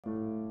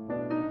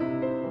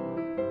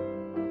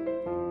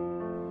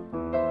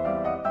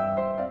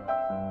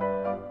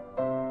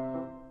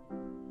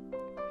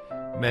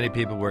Many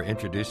people were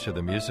introduced to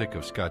the music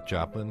of Scott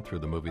Joplin through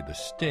the movie The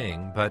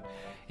Sting, but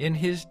in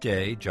his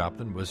day,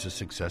 Joplin was a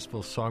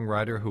successful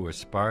songwriter who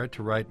aspired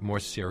to write more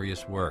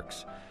serious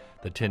works.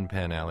 The Tin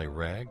Pan Alley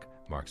Rag,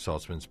 Mark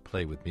Saltzman's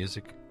play with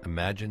music,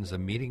 imagines a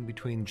meeting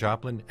between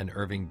Joplin and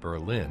Irving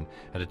Berlin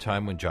at a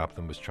time when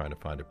Joplin was trying to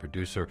find a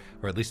producer,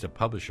 or at least a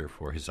publisher,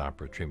 for his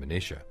opera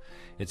Treemonisha.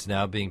 It's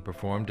now being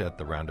performed at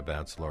the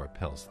Roundabout's Laura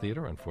Pels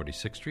Theatre on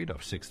 46th Street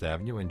off 6th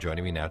Avenue, and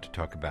joining me now to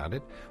talk about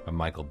it are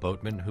Michael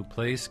Boatman, who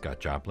plays Scott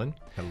Joplin.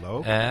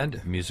 Hello.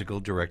 And musical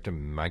director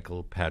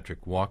Michael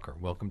Patrick Walker.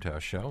 Welcome to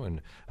our show,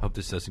 and I hope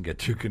this doesn't get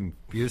too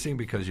confusing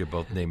because you're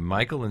both named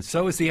Michael, and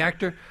so is the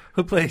actor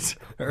who plays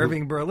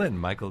Irving Berlin,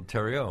 Michael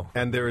Theriot.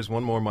 And there is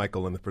one more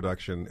Michael in the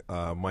production,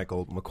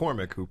 Michael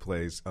McCormick, who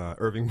plays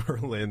Irving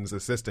Berlin's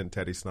assistant,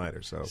 Teddy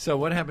Snyder. So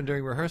what happened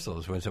during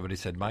rehearsals when somebody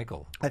said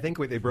Michael? I think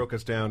they broke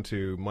us down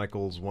to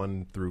Michaels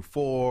 1 through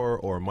 4,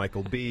 or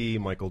Michael B,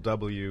 Michael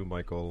W,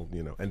 Michael,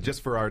 and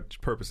just for our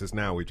purposes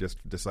now, we just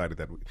decided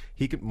that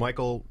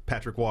Michael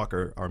Patrick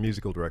Walker, our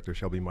musical director,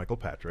 shall be Michael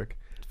Patrick.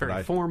 It's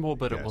very formal,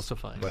 but it will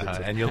suffice.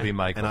 And you'll be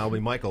Michael. And I'll be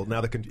Michael.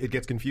 Now, it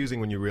gets confusing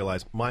when you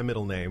realize my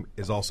middle name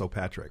is also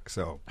Patrick,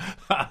 so...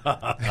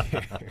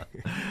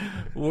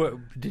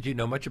 Did you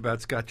know much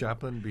about Scott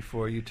Joplin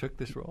before you took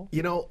this role?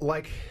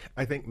 Like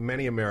I think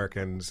many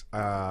Americans,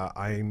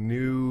 I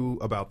knew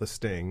about The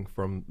Sting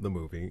from the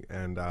movie,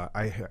 and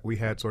we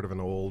had sort of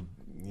an old,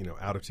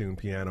 out-of-tune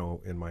piano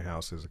in my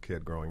house as a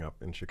kid growing up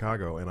in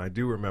Chicago, and I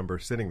do remember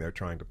sitting there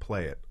trying to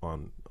play it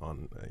on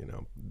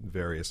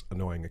various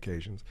annoying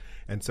occasions.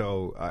 And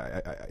so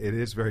it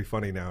is very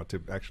funny now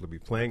to actually be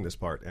playing this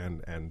part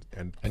and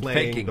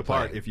playing the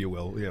part, if you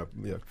will,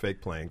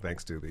 fake playing,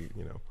 thanks to the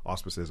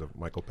auspices of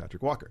Michael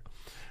Patrick Walker.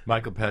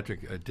 Michael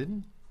Patrick,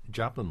 didn't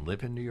Joplin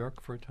live in New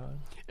York for a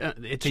time?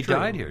 He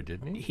died here,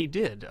 didn't he? He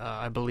did.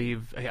 I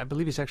believe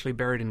he's actually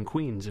buried in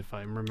Queens, if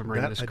I'm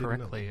remembering this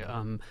correctly.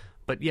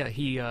 But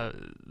yeah,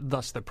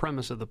 thus the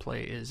premise of the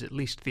play is at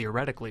least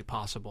theoretically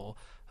possible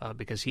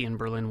because he and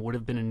Berlin would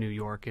have been in New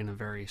York in a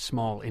very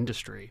small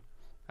industry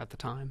at the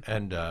time.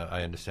 And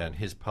I understand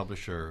his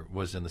publisher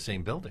was in the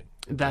same building.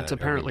 That's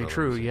apparently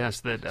true,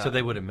 yes. So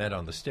they would have met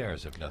on the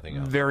stairs, if nothing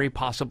else. Very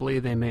possibly.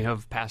 They may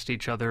have passed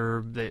each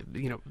other.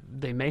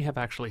 They may have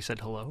actually said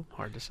hello.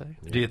 Hard to say.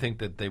 Do you think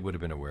that they would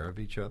have been aware of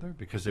each other?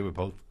 Because they were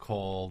both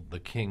called the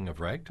king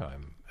of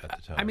ragtime at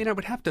the time. I mean, I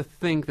would have to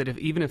think that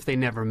even if they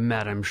never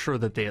met, I'm sure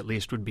that they at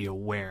least would be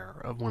aware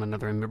of one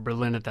another. And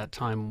Berlin at that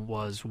time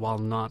was, while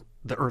not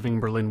the Irving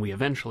Berlin we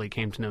eventually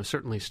came to know,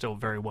 certainly still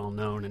very well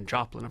known. And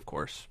Joplin, of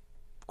course,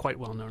 quite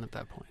well known at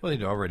that point. Well,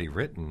 he'd already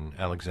written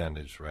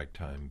Alexander's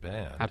Ragtime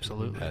Band.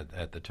 Absolutely.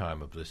 At the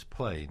time of this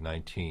play,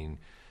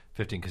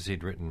 1915, because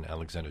he'd written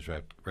Alexander's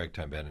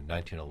Ragtime Band in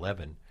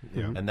 1911,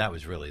 and that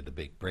was really the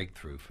big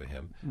breakthrough for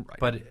him. Right.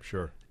 But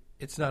sure,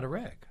 it's not a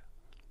rag.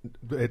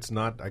 It's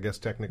not, I guess,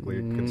 technically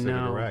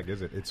considered a rag,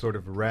 is it? It's sort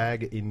of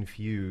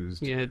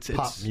rag-infused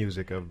pop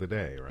music of the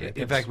day, right?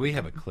 In fact, we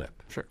have a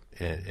clip sure.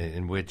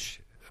 in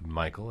which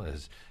Michael,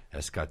 as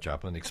Scott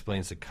Joplin,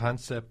 explains the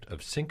concept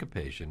of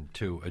syncopation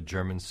to a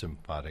German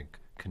symphonic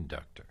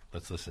conductor.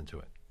 Let's listen to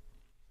it.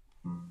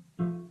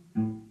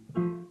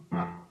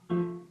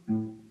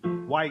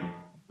 White,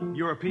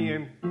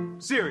 European,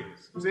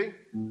 serious, see?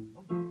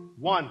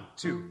 1,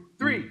 2,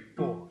 3,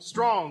 4,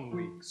 strong,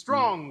 weak,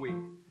 strong, weak.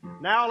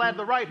 Now I'll add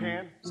the right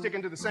hand,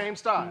 sticking to the same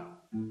style.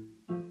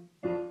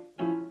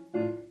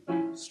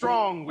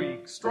 Strong,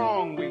 weak,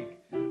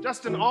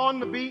 just an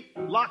on-the-beat,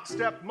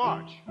 lockstep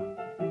march.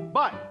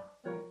 But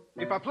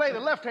if I play the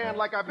left hand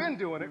like I've been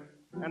doing it,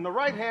 and the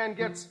right hand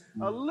gets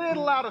a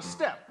little out of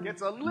step,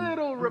 gets a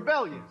little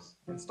rebellious,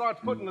 and starts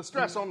putting the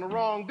stress on the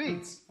wrong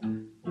beats,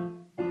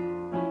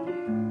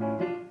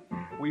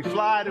 we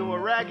fly to a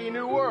raggy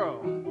new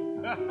world.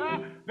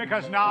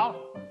 Because now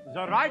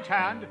the right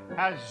hand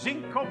has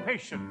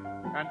syncopation,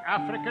 an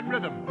African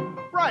rhythm.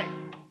 Right.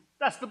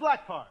 That's the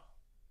black part.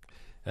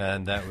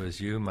 And that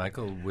was you,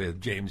 Michael, with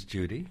James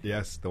Judy.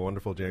 Yes, the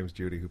wonderful James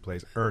Judy, who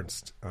plays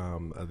Ernst,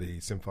 the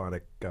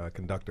symphonic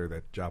conductor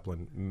that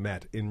Joplin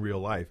met in real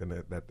life, and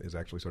that is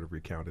actually sort of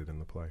recounted in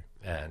the play.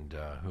 And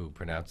who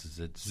pronounces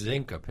it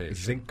syncopation.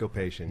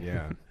 Syncopation,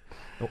 yeah.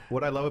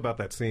 What I love about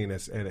that scene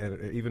is,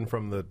 and even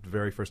from the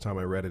very first time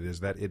I read it, is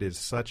that it is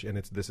such, and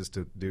this is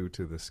due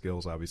to the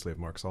skills, obviously, of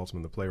Mark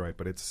Saltzman, the playwright,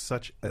 but it's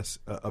such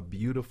a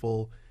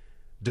beautiful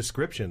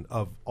description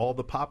of all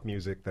the pop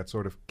music that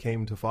sort of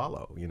came to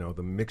follow,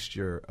 the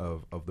mixture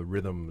of the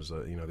rhythms,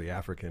 the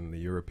African, the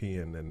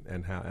European,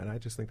 and I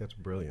just think that's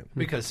brilliant.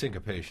 Because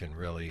syncopation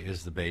really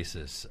is the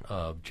basis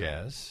of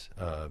jazz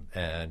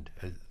and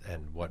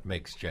what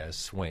makes jazz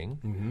swing.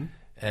 Mm-hmm.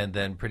 And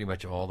then pretty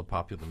much all the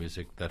popular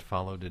music that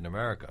followed in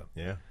America.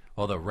 Yeah.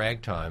 Although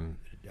ragtime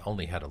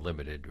only had a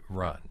limited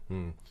run.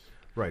 Mm.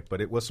 Right,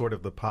 but it was sort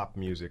of the pop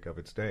music of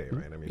its day,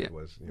 right? I mean, it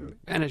was,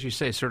 And as you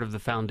say, sort of the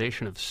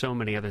foundation of so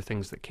many other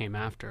things that came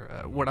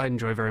after. What I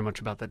enjoy very much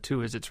about that,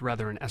 too, is it's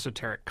rather an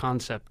esoteric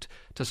concept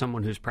to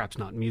someone who's perhaps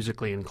not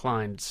musically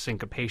inclined,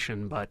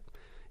 syncopation, but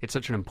it's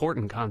such an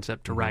important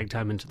concept to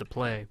ragtime into the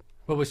play.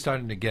 Well, we're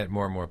starting to get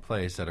more and more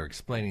plays that are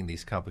explaining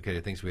these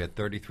complicated things. We had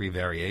 33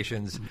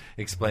 variations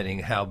explaining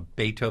how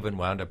Beethoven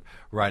wound up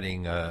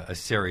writing a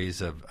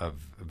series of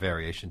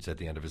variations at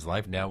the end of his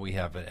life. Now we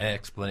have an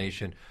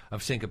explanation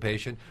of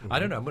syncopation. I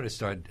don't know. I'm going to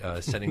start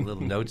sending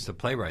little notes to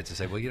playwrights and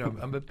say, well,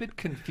 I'm a bit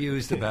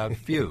confused about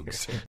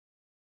fugues.